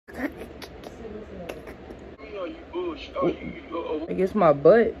I guess my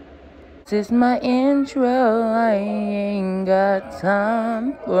butt. This is my intro. I ain't got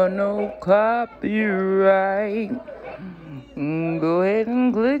time for no copyright. Go ahead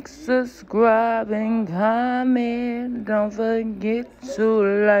and click subscribe and comment. Don't forget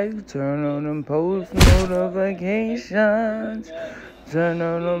to like, turn on them post notifications. Turn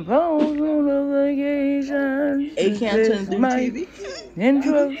on the post notifications. A Canton do TV.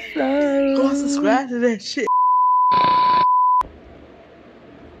 Intro style. Go subscribe to that shit.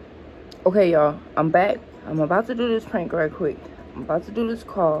 Okay, y'all, I'm back. I'm about to do this prank right quick. I'm about to do this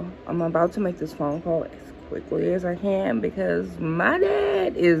call. I'm about to make this phone call as quickly as I can because my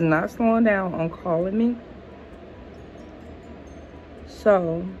dad is not slowing down on calling me.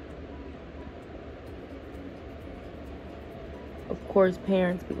 So, of course,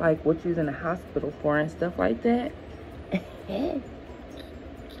 parents be like, what you in the hospital for and stuff like that.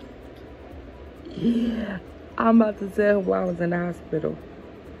 I'm about to tell him why I was in the hospital.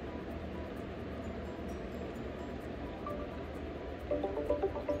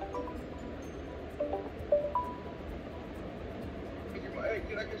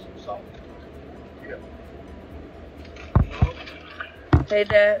 Hey,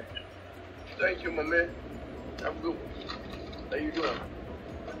 Dad. Thank you, my man. I'm good. How you doing?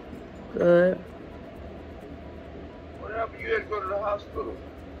 Good. What happened? You had to go to the hospital.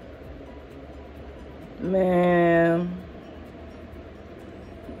 Man,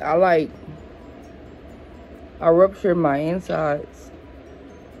 I ruptured my insides.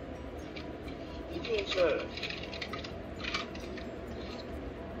 What's inside?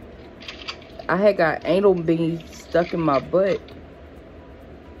 I had got anal beads stuck in my butt.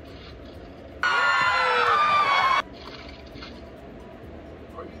 Are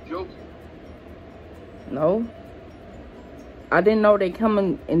you joking? No. I didn't know they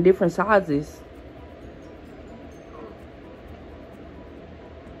come in different sizes.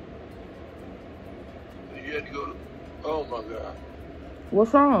 You had to go to... Oh, my God.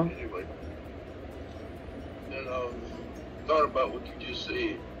 What's wrong? Anyway. And thought about what you just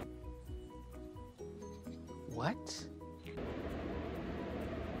said. What?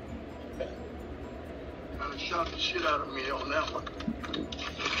 Kind of shocked the shit out of me on that one.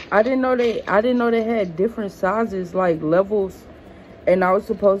 I didn't know they had different sizes, like levels, and I was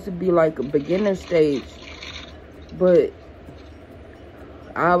supposed to be like a beginner stage, but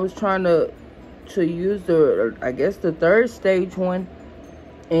I was trying to use I guess the third stage one,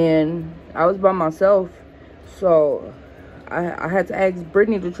 and I was by myself, so I had to ask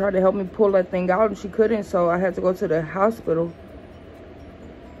Brittany to try to help me pull that thing out, and she couldn't, so I had to go to the hospital.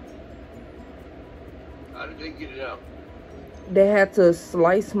 How did they get it out? They had to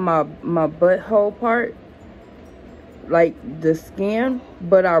slice my butthole part, like the skin,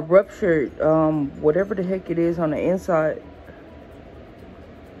 but I ruptured whatever the heck it is on the inside.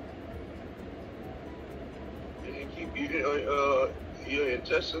 And they keep your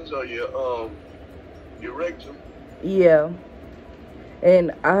intestines or your rectum? Yeah.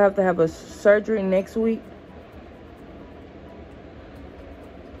 And I have to have a surgery next week.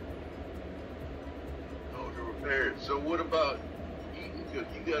 Oh, to repair it. So what about eating? Because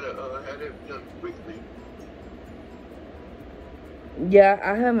you gotta have that done quickly. Yeah,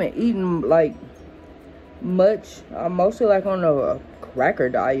 I haven't eaten like much. I'm mostly like on a cracker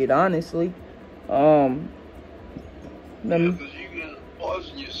diet, honestly. Yeah, because you can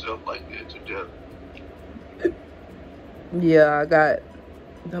poison yourself like that to death. Yeah, I got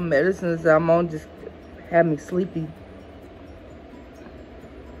the medicines I'm on just have me sleepy.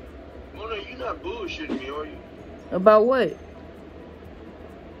 Mona, you're not bullshitting me, are you? About what?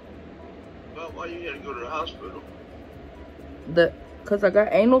 About why you had to go to the hospital? Cause I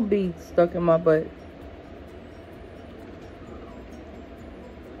got anal beads stuck in my butt.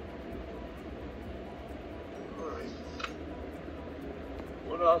 Alright.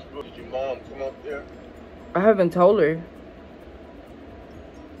 What hospital did your mom come up there? I haven't told her.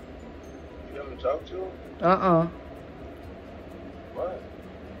 You haven't talked to her? Why?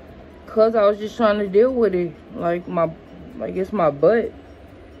 Cause I was just trying to deal with it. Like it's my butt.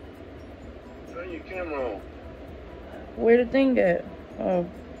 Turn your camera on. Where the thing at? Oh.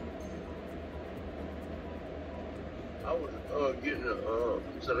 I was getting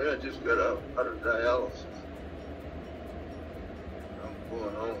so I just got out of dialysis. I'm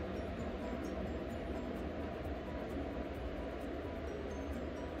going home.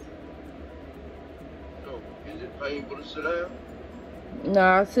 So, is it painful to sit down?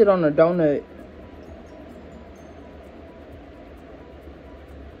 Nah, I sit on a donut.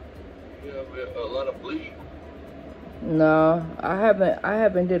 You have a lot of bleeding. No, I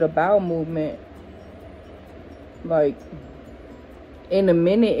haven't did a bowel movement. Like, in a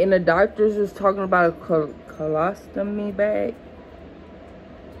minute, and the doctors was talking about a colostomy bag.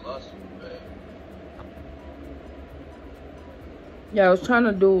 Colostomy bag. Yeah, I was trying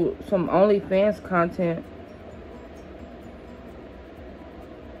to do some OnlyFans content.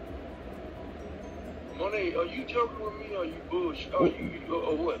 Monet, are you joking with me or you bullshit? Or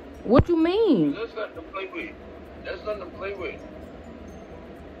or what? What you mean? That's nothing to play with. That's nothing to play with.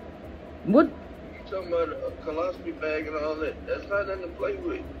 What? You talking about a colostomy bag and all that. That's not nothing to play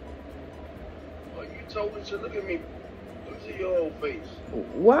with. Are you told us to look at me? Let me see your whole face.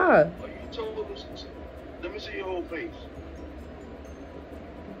 Why? Are you told us? Let me see your whole face.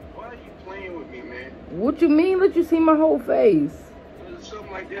 Why are you playing with me, man? What you mean? Let you see my whole face?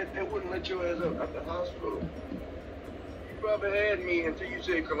 Something like that, they wouldn't let your ass up at the hospital. You probably had me until you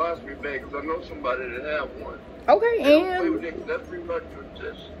said colostomy bag, because I know somebody that have one. Okay, They don't play and with that, that's rerouting your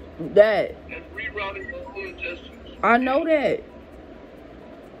intestines. that That's rerouting your own intestines. I know that.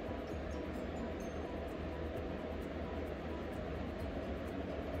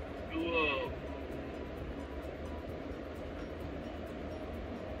 So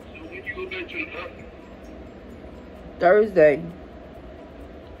when you go back to the doctor? Thursday.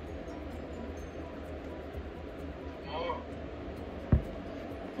 Tomorrow?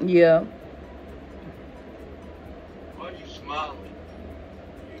 Yeah. Why are you smiling?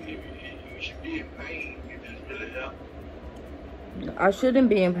 You should be in pain. You just really help. I shouldn't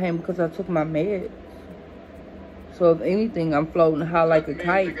be in pain because I took my meds. So if anything, I'm floating high like a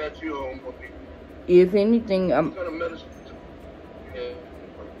kite. Got you on, puppy. If anything, I'm. What kind of medicine? Yeah.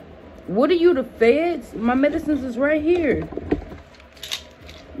 What are you, the feds? My medicines is right here.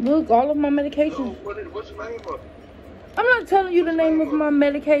 Look, all of my medications. So what's the name of it? I'm not telling you the name of my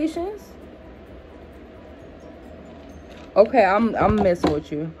medications. Okay, I'm messing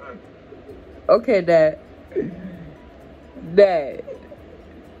with you. Okay, Dad. Dad.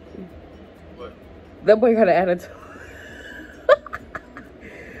 What? That boy got an attitude.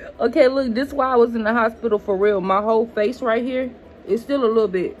 Okay, look, this is why I was in the hospital for real. My whole face right here is still a little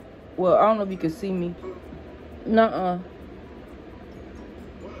bit. Well, I don't know if you can see me. Nuh-uh.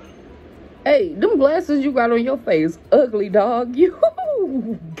 Hey, them glasses you got on your face, ugly dog. You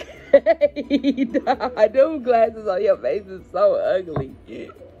gay, dog. Them glasses on your face is so ugly.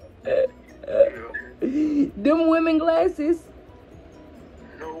 Them women glasses.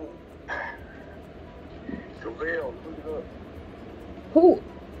 No. Cavell, look it up. Who?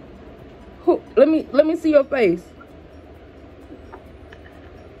 Let me see your face.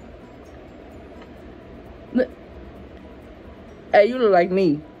 Hey, you look like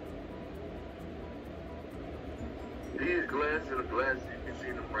me. These glasses are glasses you can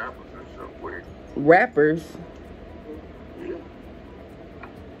see them rappers and stuff wear. Rappers? Yeah.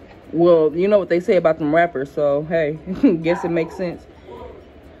 Well, you know what they say about them rappers, so hey, guess it makes sense.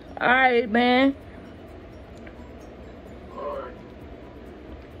 Alright, man. Alright.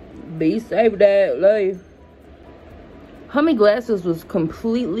 Be safe, Dad. Love you. Hummy glasses was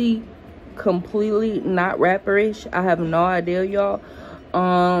completely not rapperish. I have no idea, y'all.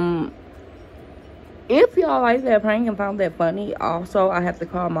 If y'all like that prank and found that funny, also I have to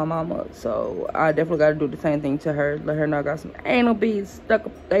call my mama, so I definitely got to do the same thing to her. Let her know I got some anal beads stuck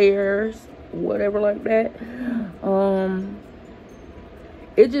up there, whatever like that.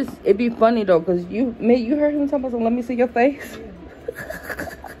 It'd be funny though, cause you heard him talking about some, let me see your face.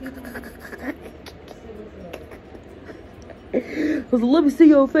 Cause let me see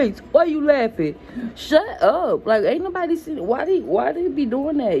your face. Why you laughing? Shut up. Like, ain't nobody see. Why they be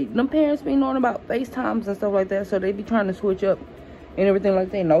doing that? Them parents be knowing about FaceTimes and stuff like that, so they be trying to switch up and everything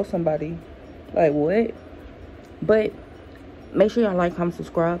like they know somebody. Like, what? But make sure y'all like, comment,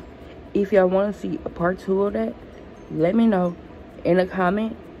 subscribe. If y'all want to see a part 2 of that, let me know in a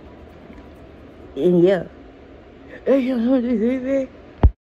comment. And yeah.